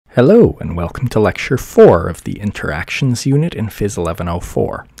Hello and welcome to Lecture 4 of the Interactions Unit in PHYS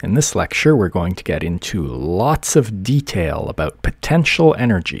 1104. In this lecture we're going to get into lots of detail about potential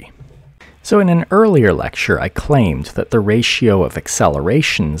energy. So in an earlier lecture I claimed that the ratio of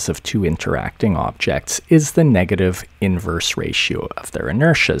accelerations of two interacting objects is the negative inverse ratio of their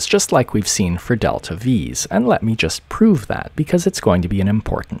inertias, just like we've seen for delta v's. And let me just prove that, because it's going to be an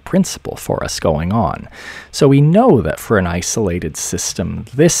important principle for us going on. So we know that for an isolated system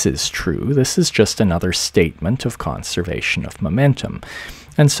this is true. This is just another statement of conservation of momentum.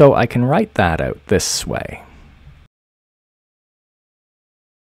 And so I can write that out this way.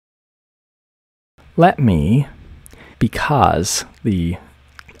 Let me, because the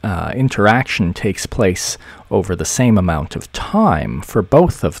interaction takes place over the same amount of time for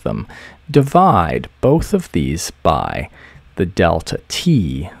both of them, divide both of these by the delta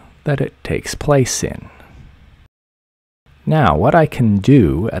t that it takes place in. Now, what I can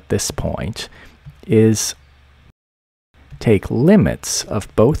do at this point is take limits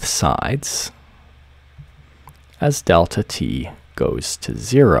of both sides as delta t goes to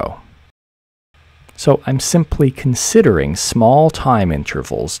 0. So I'm simply considering small time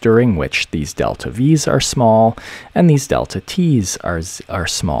intervals during which these delta v's are small and these delta t's are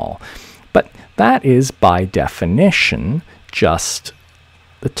small. But that is by definition just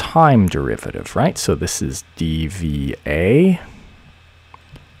the time derivative, right? So this is dva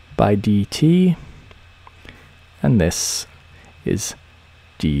by dt, and this is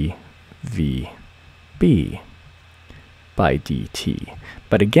dvb by dt.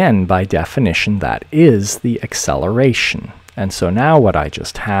 But again, by definition, that is the acceleration. And so now what I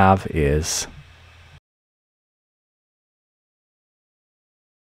just have is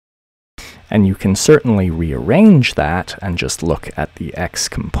and you can certainly rearrange that and just look at the x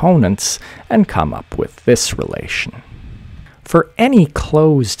components and come up with this relation. For any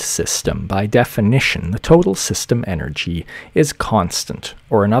closed system, by definition, the total system energy is constant,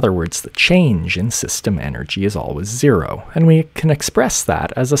 or in other words, the change in system energy is always 0, and we can express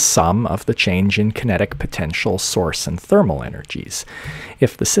that as a sum of the change in kinetic potential, source, and thermal energies.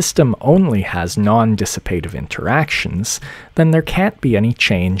 If the system only has non-dissipative interactions, then there can't be any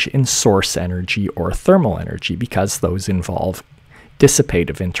change in source energy or thermal energy because those involve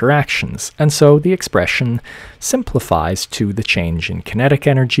dissipative interactions, and so the expression simplifies to the change in kinetic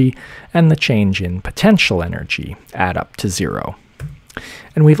energy and the change in potential energy add up to 0.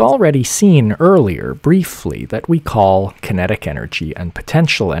 And we've already seen earlier briefly that we call kinetic energy and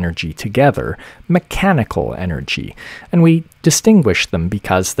potential energy together mechanical energy, and we distinguish them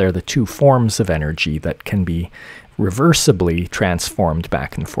because they're the two forms of energy that can be reversibly transformed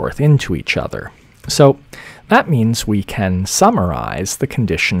back and forth into each other. So that means we can summarize the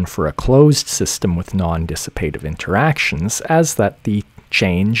condition for a closed system with non-dissipative interactions as that the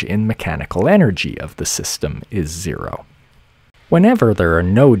change in mechanical energy of the system is 0. Whenever there are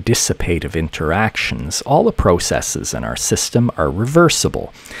no dissipative interactions, all the processes in our system are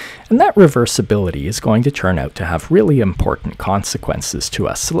reversible. And that reversibility is going to turn out to have really important consequences to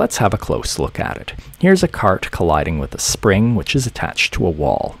us, so let's have a close look at it. Here's a cart colliding with a spring which is attached to a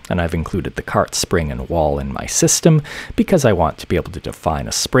wall, and I've included the cart, spring, and wall in my system because I want to be able to define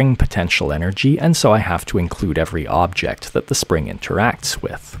a spring potential energy, and so I have to include every object that the spring interacts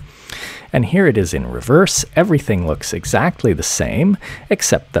with. And here it is in reverse. Everything looks exactly the same,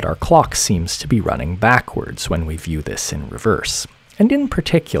 except that our clock seems to be running backwards when we view this in reverse. And in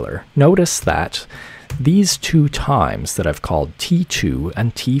particular, notice that these two times that I've called T2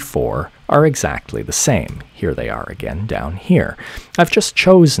 and T4 are exactly the same. Here they are again down here. I've just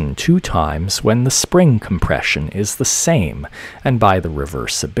chosen two times when the spring compression is the same, and by the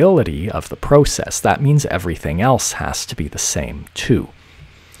reversibility of the process, that means everything else has to be the same too.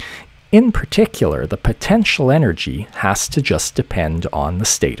 In particular, the potential energy has to just depend on the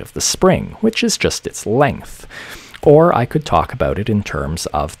state of the spring, which is just its length. Or I could talk about it in terms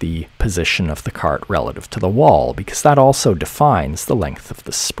of the position of the cart relative to the wall, because that also defines the length of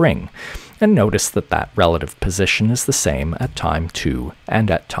the spring. And notice that that relative position is the same at time 2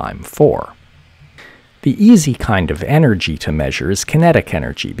 and at time 4. The easy kind of energy to measure is kinetic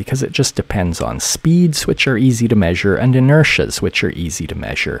energy, because it just depends on speeds, which are easy to measure, and inertias, which are easy to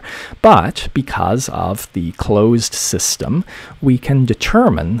measure. But because of the closed system, we can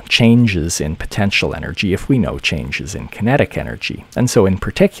determine changes in potential energy if we know changes in kinetic energy. And so in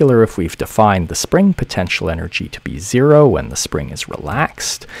particular, if we've defined the spring potential energy to be 0 when the spring is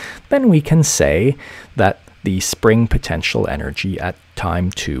relaxed, then we can say that the spring potential energy at time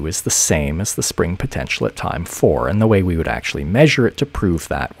 2 is the same as the spring potential at time 4, and the way we would actually measure it to prove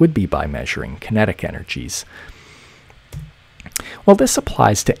that would be by measuring kinetic energies. Well, this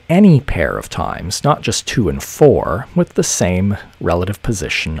applies to any pair of times, not just 2 and 4, with the same relative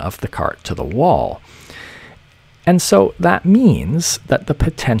position of the cart to the wall. And so that means that the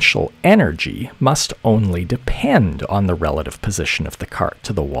potential energy must only depend on the relative position of the cart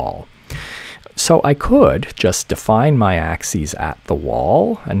to the wall. So I could just define my axes at the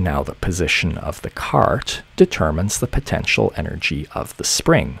wall, and now the position of the cart determines the potential energy of the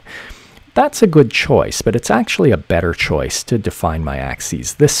spring. That's a good choice, but it's actually a better choice to define my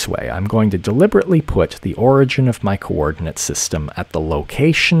axes this way. I'm going to deliberately put the origin of my coordinate system at the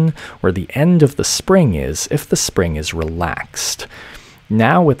location where the end of the spring is if the spring is relaxed.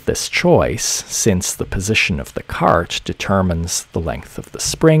 Now with this choice, since the position of the cart determines the length of the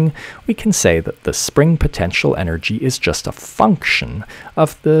spring, we can say that the spring potential energy is just a function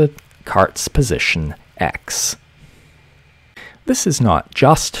of the cart's position x. This is not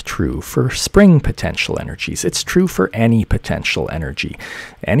just true for spring potential energies, it's true for any potential energy.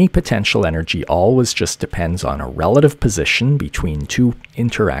 Any potential energy always just depends on a relative position between two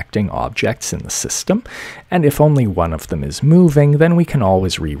interacting objects in the system, and if only one of them is moving, then we can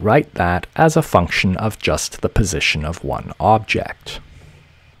always rewrite that as a function of just the position of one object.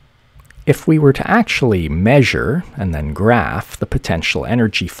 If we were to actually measure and then graph the potential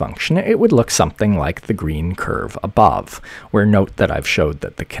energy function, it would look something like the green curve above, where note that I've showed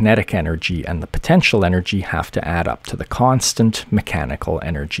that the kinetic energy and the potential energy have to add up to the constant mechanical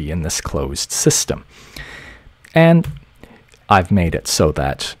energy in this closed system. And I've made it so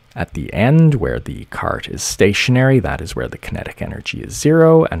that at the end, where the cart is stationary, that is where the kinetic energy is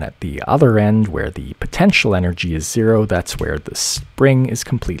 0, and at the other end, where the potential energy is 0, that's where the spring is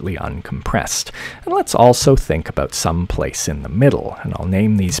completely uncompressed. And let's also think about some place in the middle, and I'll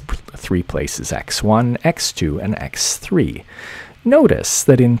name these three places x1, x2, and x3. Notice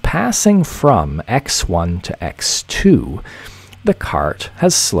that in passing from x1 to x2, the cart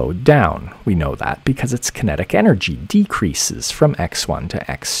has slowed down. We know that because its kinetic energy decreases from x1 to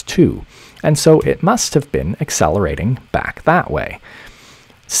x2, and so it must have been accelerating back that way.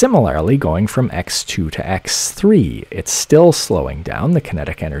 Similarly, going from x2 to x3, it's still slowing down, the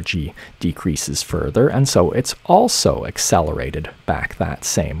kinetic energy decreases further, and so it's also accelerated back that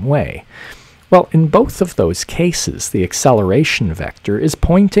same way. Well, in both of those cases, the acceleration vector is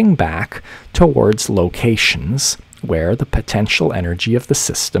pointing back towards locations where the potential energy of the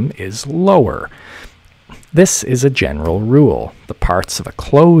system is lower. This is a general rule. The parts of a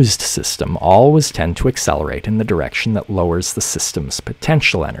closed system always tend to accelerate in the direction that lowers the system's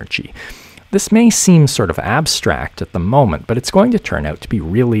potential energy. This may seem sort of abstract at the moment, but it's going to turn out to be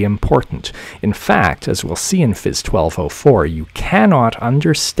really important. In fact, as we'll see in PHYS 1204, you cannot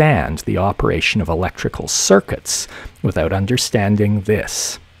understand the operation of electrical circuits without understanding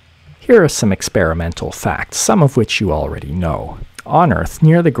this. Here are some experimental facts, some of which you already know. On Earth,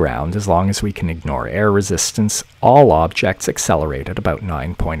 near the ground, as long as we can ignore air resistance, all objects accelerate at about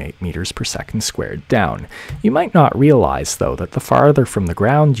 9.8 meters per second squared down. You might not realize, though, that the farther from the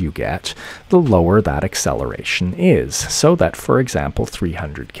ground you get, the lower that acceleration is, so that, for example,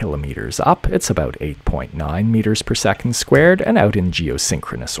 300 kilometers up, it's about 8.9 meters per second squared, and out in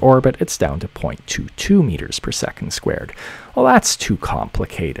geosynchronous orbit, it's down to 0.22 meters per second squared. Well, that's too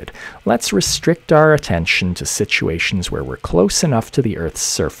complicated. Let's restrict our attention to situations where we're close enough to the Earth's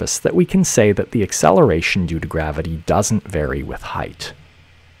surface that we can say that the acceleration due to gravity doesn't vary with height.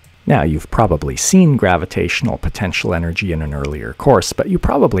 Now, you've probably seen gravitational potential energy in an earlier course, but you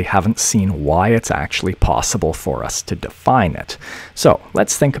probably haven't seen why it's actually possible for us to define it. So,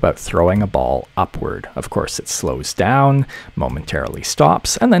 let's think about throwing a ball upward. Of course, it slows down, momentarily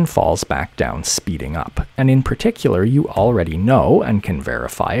stops, and then falls back down, speeding up. And in particular, you already know and can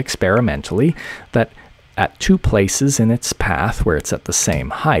verify experimentally that at two places in its path where it's at the same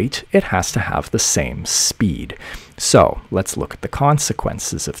height, it has to have the same speed. So let's look at the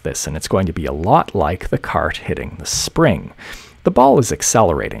consequences of this, and it's going to be a lot like the cart hitting the spring. The ball is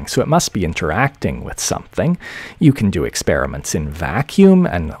accelerating, so it must be interacting with something. You can do experiments in vacuum,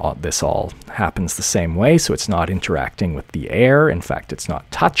 and this all happens the same way, so it's not interacting with the air. In fact, it's not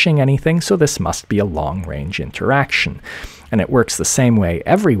touching anything, so this must be a long-range interaction. And it works the same way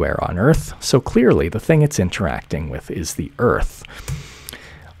everywhere on Earth, so clearly the thing it's interacting with is the Earth.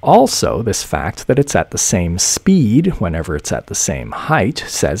 Also, this fact that it's at the same speed whenever it's at the same height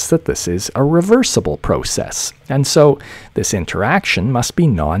says that this is a reversible process. And so this interaction must be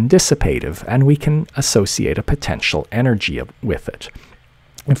non-dissipative, and we can associate a potential energy with it.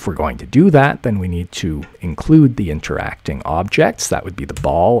 If we're going to do that, then we need to include the interacting objects. That would be the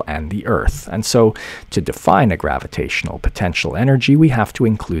ball and the Earth. And so to define a gravitational potential energy, we have to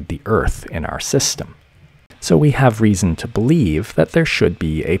include the Earth in our system. So we have reason to believe that there should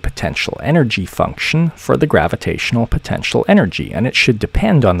be a potential energy function for the gravitational potential energy, and it should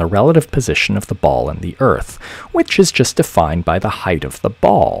depend on the relative position of the ball and the Earth, which is just defined by the height of the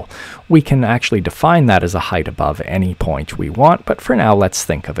ball. We can actually define that as a height above any point we want, but for now let's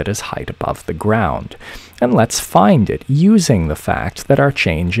think of it as height above the ground. And let's find it using the fact that our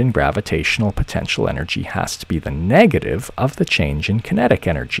change in gravitational potential energy has to be the negative of the change in kinetic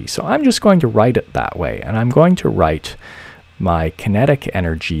energy. So I'm just going to write it that way, and I'm going to write my kinetic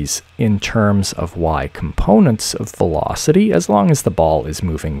energies in terms of y components of velocity as long as the ball is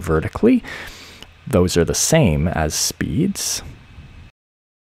moving vertically. Those are the same as speeds.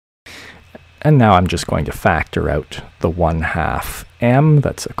 And now I'm just going to factor out the 1/2 m,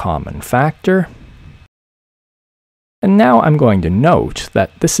 that's a common factor. And now I'm going to note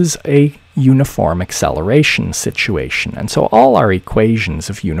that this is a uniform acceleration situation, and so all our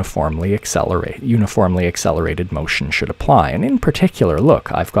equations of uniformly accelerated motion should apply. And in particular,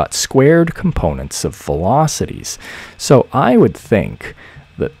 look, I've got squared components of velocities. So I would think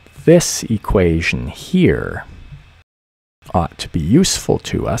that this equation here ought to be useful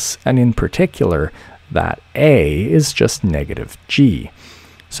to us, and in particular, that a is just negative g.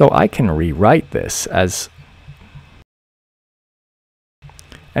 So I can rewrite this as,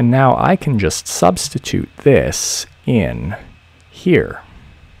 and now I can just substitute this in here.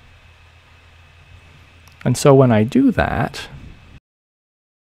 And so when I do that,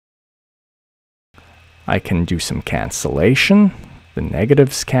 I can do some cancellation. The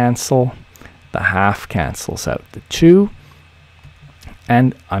negatives cancel, the half cancels out the 2,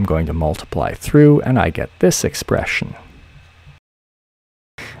 and I'm going to multiply through, and I get this expression.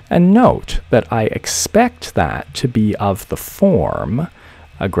 And note that I expect that to be of the form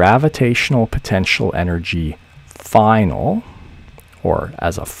a gravitational potential energy final, or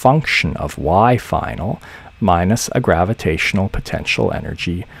as a function of y final, minus a gravitational potential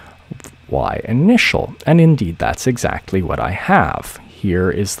energy y initial. And indeed, that's exactly what I have. Here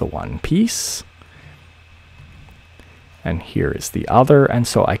is the one piece, and here is the other, and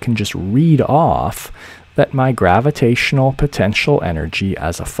so I can just read off that my gravitational potential energy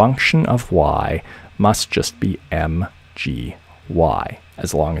as a function of y must just be mgy.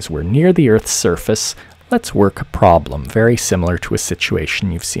 As long as we're near the Earth's surface, let's work a problem very similar to a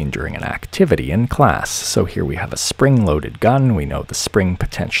situation you've seen during an activity in class. So here we have a spring-loaded gun. We know the spring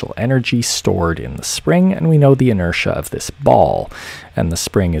potential energy stored in the spring, and we know the inertia of this ball. And the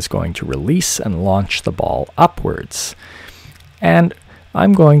spring is going to release and launch the ball upwards. And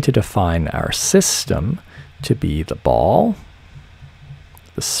I'm going to define our system to be the ball,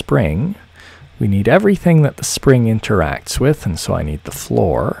 the spring. We need everything that the spring interacts with, and so I need the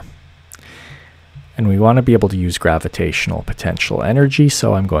floor. And we want to be able to use gravitational potential energy,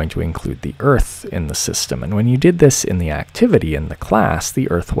 so I'm going to include the Earth in the system. And when you did this in the activity in the class, the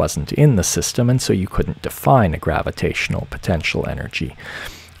Earth wasn't in the system, and so you couldn't define a gravitational potential energy.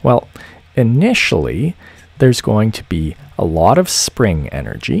 Well, initially, there's going to be a lot of spring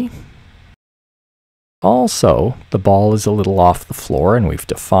energy. Also, the ball is a little off the floor, and we've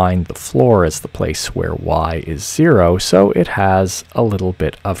defined the floor as the place where y is 0, so it has a little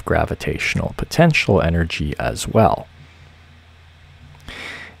bit of gravitational potential energy as well.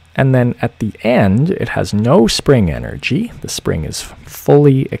 And then at the end, it has no spring energy. The spring is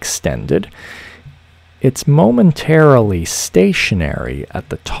fully extended. It's momentarily stationary at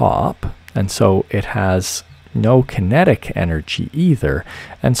the top, and so it has no kinetic energy either,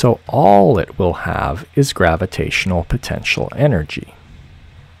 and so all it will have is gravitational potential energy.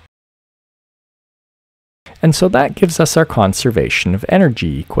 And so that gives us our conservation of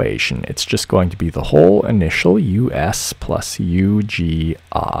energy equation. It's just going to be the whole initial US plus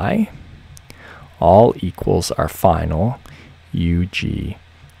UGI, all equals our final UGF.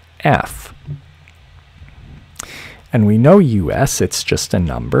 And we know US, it's just a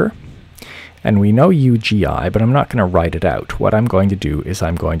number. And we know UGI, but I'm not going to write it out. What I'm going to do is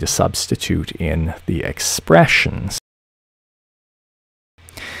I'm going to substitute in the expressions.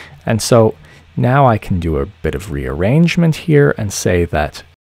 And so now I can do a bit of rearrangement here and say that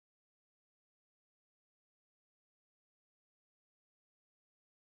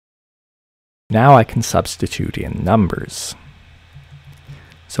now I can substitute in numbers.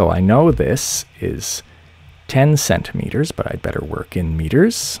 So I know this is 10 centimeters, but I'd better work in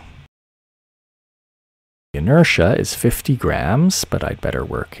meters. The inertia is 50 grams, but I'd better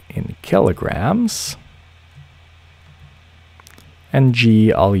work in kilograms. And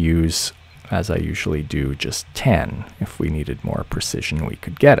g I'll use, as I usually do, just 10. If we needed more precision, we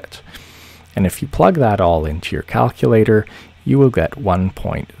could get it. And if you plug that all into your calculator, you will get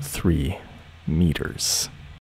 1.3 meters.